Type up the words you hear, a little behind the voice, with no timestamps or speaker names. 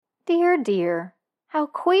Dear, dear, how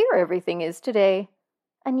queer everything is today.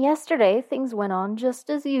 And yesterday things went on just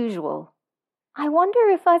as usual. I wonder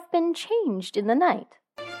if I've been changed in the night.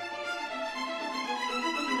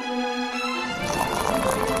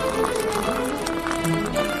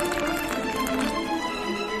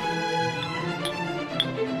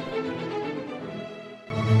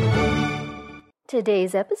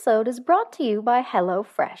 Today's episode is brought to you by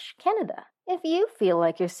HelloFresh Canada. If you feel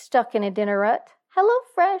like you're stuck in a dinner rut,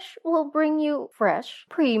 HelloFresh will bring you fresh,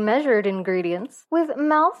 pre-measured ingredients with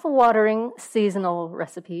mouth-watering seasonal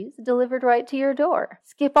recipes delivered right to your door.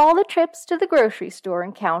 Skip all the trips to the grocery store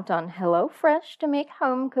and count on HelloFresh to make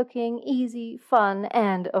home cooking easy, fun,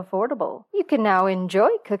 and affordable. You can now enjoy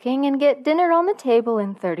cooking and get dinner on the table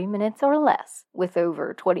in 30 minutes or less. With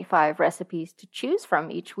over 25 recipes to choose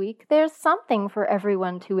from each week, there's something for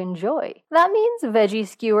everyone to enjoy. That means veggie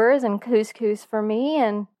skewers and couscous for me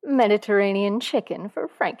and Mediterranean chicken for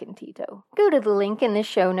Frank and Tito. Go to the link in the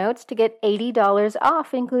show notes to get $80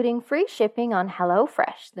 off, including free shipping on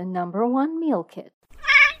HelloFresh, the #1 meal kit.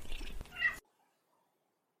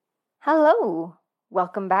 Hello!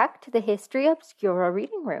 Welcome back to the History Obscura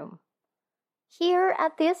reading room. Here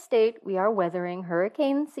at the estate, we are weathering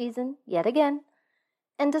hurricane season yet again,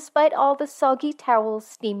 and despite all the soggy towels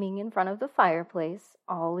steaming in front of the fireplace,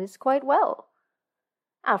 all is quite well.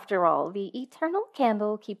 After all, the eternal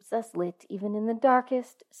candle keeps us lit even in the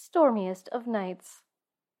darkest, stormiest of nights.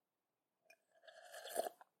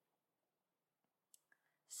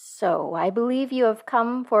 So, I believe you have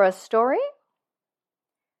come for a story?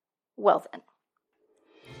 Well then.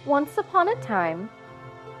 Once upon a time,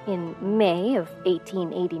 in May of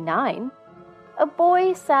 1889, a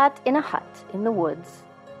boy sat in a hut in the woods,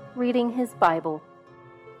 reading his Bible.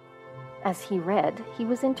 As he read, he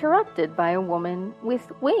was interrupted by a woman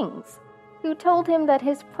with wings, who told him that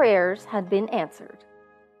his prayers had been answered.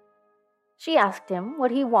 She asked him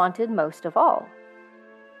what he wanted most of all.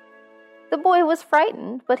 The boy was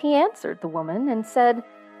frightened, but he answered the woman and said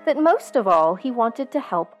that most of all he wanted to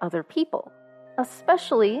help other people,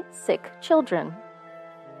 especially sick children.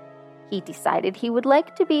 He decided he would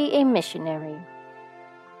like to be a missionary.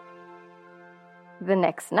 The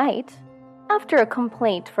next night, after a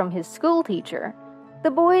complaint from his schoolteacher,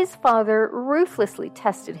 the boy's father ruthlessly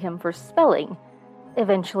tested him for spelling,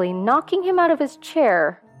 eventually knocking him out of his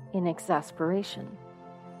chair in exasperation.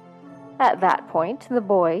 At that point, the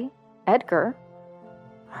boy, Edgar,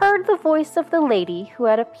 heard the voice of the lady who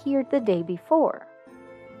had appeared the day before.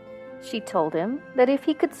 She told him that if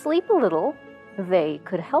he could sleep a little, they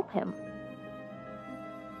could help him.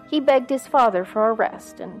 He begged his father for a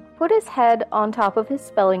rest and put his head on top of his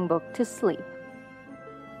spelling book to sleep.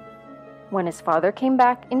 When his father came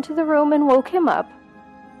back into the room and woke him up,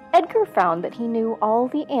 Edgar found that he knew all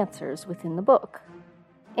the answers within the book.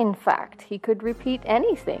 In fact, he could repeat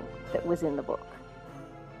anything that was in the book.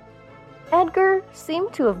 Edgar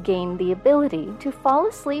seemed to have gained the ability to fall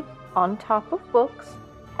asleep on top of books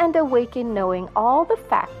and awaken knowing all the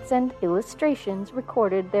facts and illustrations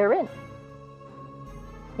recorded therein.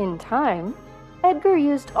 In time, Edgar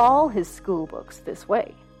used all his school books this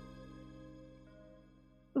way.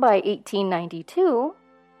 By 1892,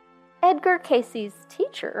 Edgar Cayce's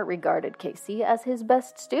teacher regarded Cayce as his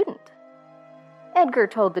best student. Edgar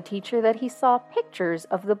told the teacher that he saw pictures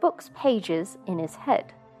of the book's pages in his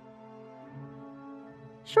head.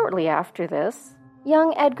 Shortly after this,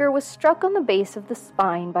 young Edgar was struck on the base of the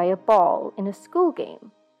spine by a ball in a school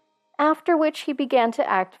game, after which he began to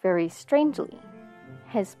act very strangely.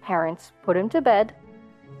 His parents put him to bed,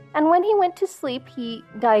 and when he went to sleep, he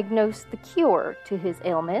diagnosed the cure to his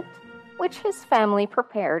ailment, which his family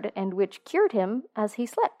prepared and which cured him as he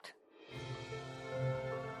slept.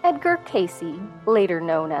 Edgar Cayce, later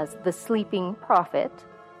known as the Sleeping Prophet,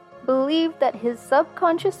 believed that his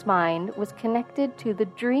subconscious mind was connected to the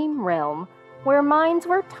dream realm where minds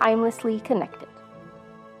were timelessly connected.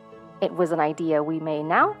 It was an idea we may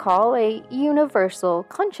now call a universal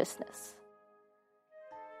consciousness.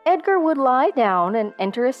 Edgar would lie down and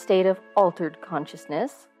enter a state of altered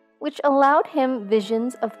consciousness, which allowed him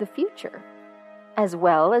visions of the future, as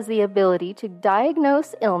well as the ability to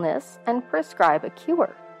diagnose illness and prescribe a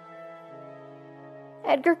cure.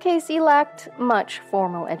 Edgar Cayce lacked much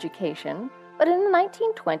formal education, but in the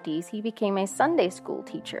 1920s he became a Sunday school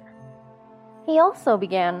teacher. He also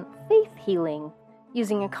began faith healing,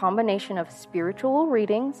 using a combination of spiritual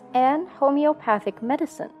readings and homeopathic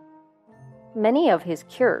medicine. Many of his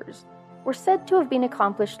cures were said to have been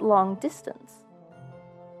accomplished long distance.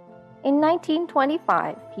 In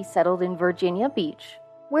 1925, he settled in Virginia Beach,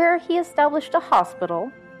 where he established a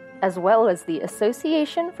hospital, as well as the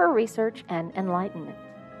Association for Research and Enlightenment.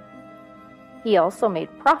 He also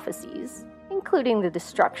made prophecies, including the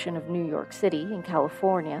destruction of New York City in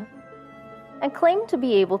California, and claimed to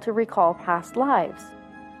be able to recall past lives.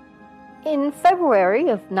 In February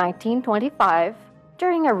of 1925,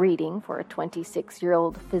 during a reading for a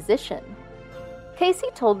 26-year-old physician, Casey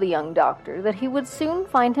told the young doctor that he would soon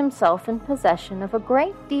find himself in possession of a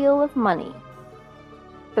great deal of money.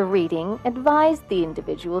 The reading advised the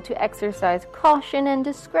individual to exercise caution and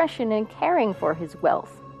discretion in caring for his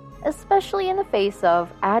wealth, especially in the face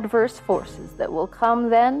of adverse forces that will come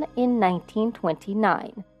then in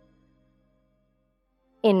 1929.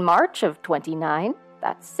 In March of 29,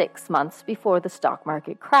 that's 6 months before the stock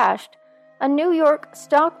market crashed, a New York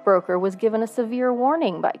stockbroker was given a severe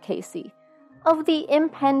warning by Casey of the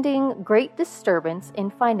impending great disturbance in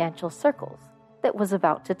financial circles that was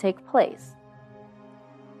about to take place.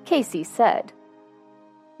 Casey said,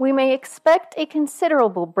 "We may expect a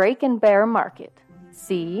considerable break and bear market.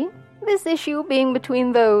 See, this issue being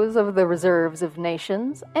between those of the reserves of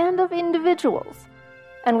nations and of individuals,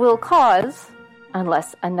 and will cause,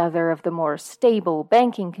 unless another of the more stable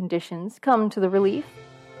banking conditions come to the relief,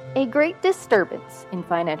 a great disturbance in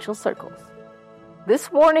financial circles.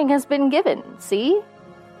 This warning has been given, see?"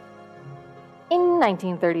 In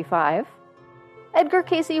 1935, Edgar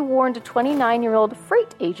Casey warned a 29-year-old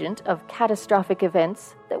freight agent of catastrophic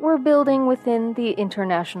events that were building within the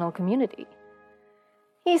international community.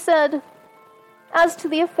 He said, "As to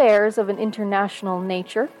the affairs of an international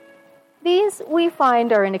nature, these we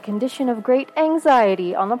find are in a condition of great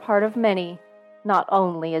anxiety on the part of many, not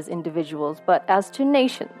only as individuals but as to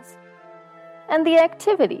nations. And the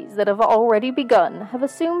activities that have already begun have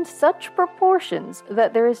assumed such proportions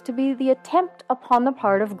that there is to be the attempt upon the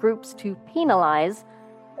part of groups to penalize,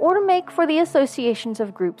 or to make for the associations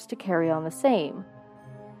of groups to carry on the same.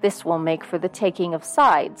 This will make for the taking of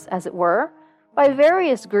sides, as it were, by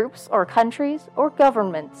various groups or countries or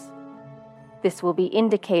governments. This will be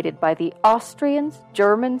indicated by the Austrians,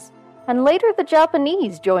 Germans, and later the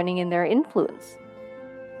Japanese joining in their influence,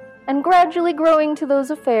 and gradually growing to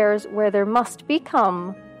those affairs where there must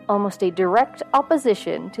become almost a direct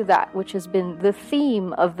opposition to that which has been the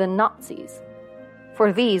theme of the Nazis,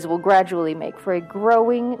 for these will gradually make for a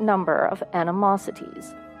growing number of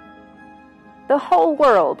animosities. The whole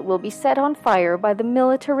world will be set on fire by the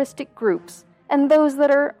militaristic groups and those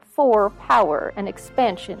that are for power and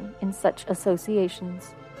expansion in such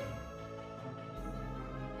associations."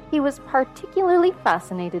 He was particularly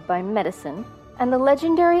fascinated by medicine and the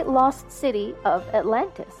legendary lost city of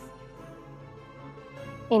Atlantis.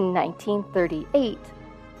 In 1938,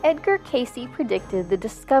 Edgar Casey predicted the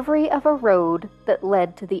discovery of a road that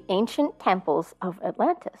led to the ancient temples of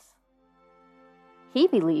Atlantis. He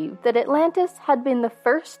believed that Atlantis had been the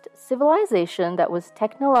first civilization that was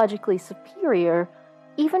technologically superior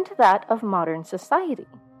even to that of modern society.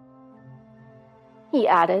 He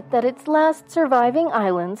added that its last surviving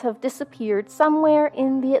islands have disappeared somewhere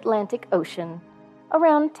in the Atlantic Ocean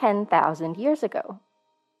around 10,000 years ago.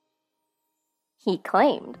 He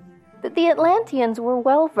claimed that the Atlanteans were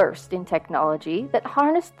well versed in technology that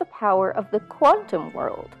harnessed the power of the quantum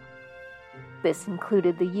world. This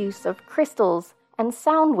included the use of crystals and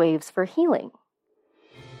sound waves for healing.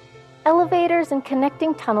 Elevators and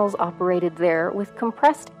connecting tunnels operated there with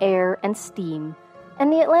compressed air and steam,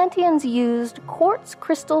 and the Atlanteans used quartz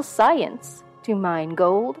crystal science to mine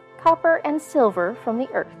gold, copper, and silver from the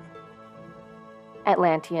earth.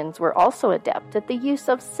 Atlanteans were also adept at the use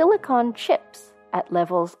of silicon chips at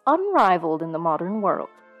levels unrivaled in the modern world.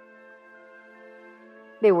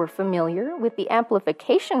 They were familiar with the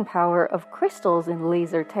amplification power of crystals in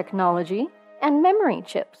laser technology and memory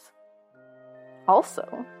chips.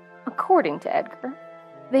 Also, according to Edgar,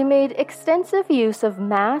 they made extensive use of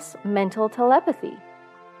mass mental telepathy,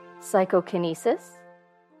 psychokinesis,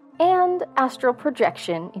 and astral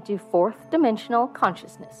projection into fourth-dimensional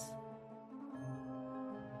consciousness.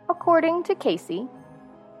 According to Casey,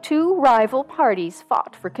 two rival parties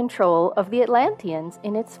fought for control of the Atlanteans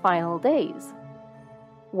in its final days.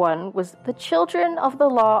 One was the Children of the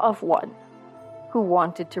Law of One, who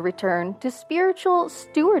wanted to return to spiritual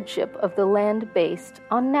stewardship of the land based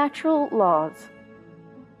on natural laws.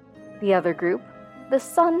 The other group, the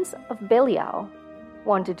Sons of Belial,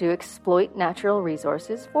 wanted to exploit natural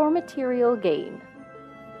resources for material gain.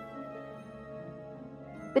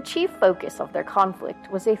 The chief focus of their conflict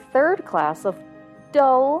was a third class of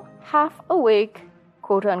dull, half-awake,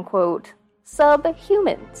 quote-unquote,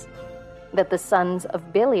 subhumans that the Sons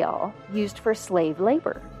of Belial used for slave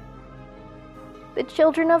labor. The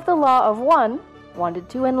Children of the Law of One wanted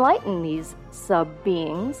to enlighten these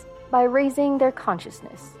sub-beings by raising their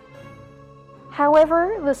consciousness.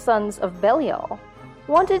 However, the sons of Belial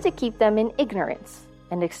wanted to keep them in ignorance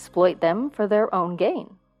and exploit them for their own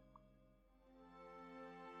gain.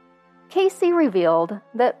 Casey revealed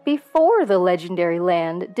that before the legendary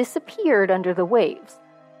land disappeared under the waves,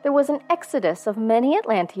 there was an exodus of many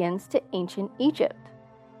Atlanteans to ancient Egypt.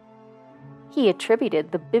 He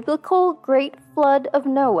attributed the biblical Great Flood of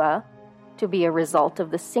Noah to be a result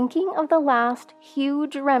of the sinking of the last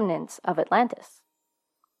huge remnants of Atlantis.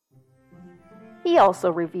 He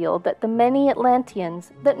also revealed that the many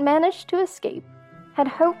Atlanteans that managed to escape had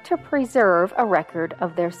hoped to preserve a record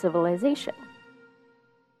of their civilization.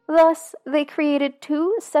 Thus, they created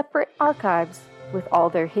 2 separate archives with all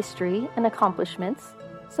their history and accomplishments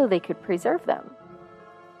so they could preserve them.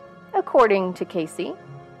 According to Casey,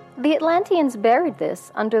 the Atlanteans buried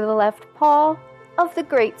this under the left paw of the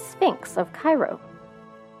Great Sphinx of Cairo.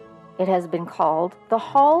 It has been called the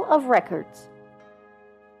Hall of Records.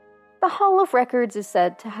 The Hall of Records is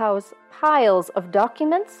said to house piles of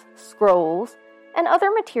documents, scrolls, and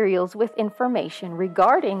other materials with information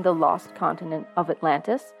regarding the lost continent of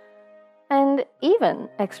Atlantis, and even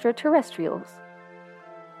extraterrestrials.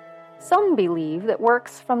 Some believe that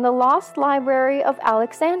works from the Lost Library of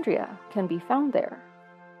Alexandria can be found there.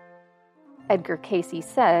 Edgar Casey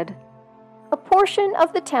said, "A portion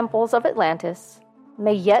of the temples of Atlantis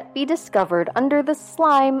may yet be discovered under the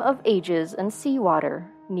slime of ages and seawater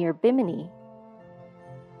near Bimini.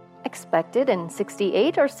 Expected in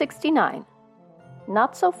 68 or 69,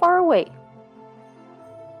 not so far away."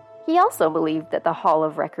 He also believed that the Hall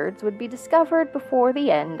of Records would be discovered before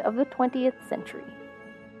the end of the 20th century.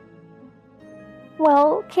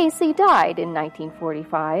 Well, Casey died in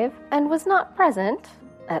 1945 and was not present,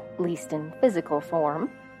 at least in physical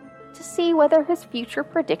form, to see whether his future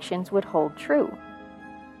predictions would hold true.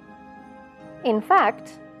 In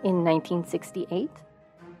fact, in 1968,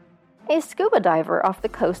 a scuba diver off the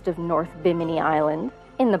coast of North Bimini Island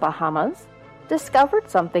in the Bahamas discovered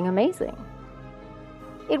something amazing.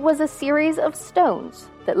 It was a series of stones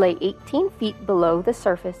that lay 18 feet below the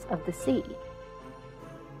surface of the sea.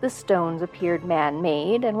 The stones appeared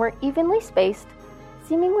man-made and were evenly spaced,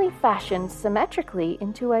 seemingly fashioned symmetrically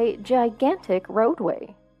into a gigantic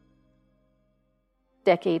roadway.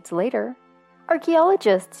 Decades later,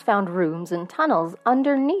 archaeologists found rooms and tunnels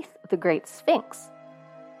underneath the Great Sphinx,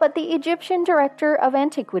 but the Egyptian Director of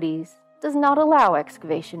Antiquities does not allow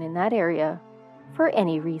excavation in that area for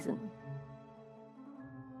any reason.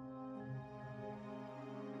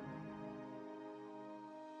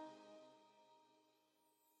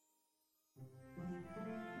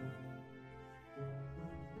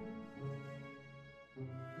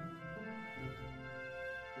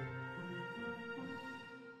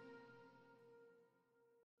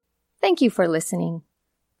 Thank you for listening.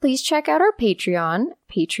 Please check out our Patreon,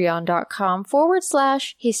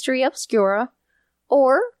 patreon.com/History Obscura,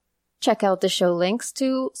 or check out the show links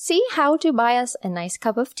to see how to buy us a nice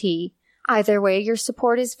cup of tea. Either way, your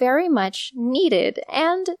support is very much needed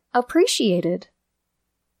and appreciated.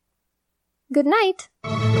 Good night!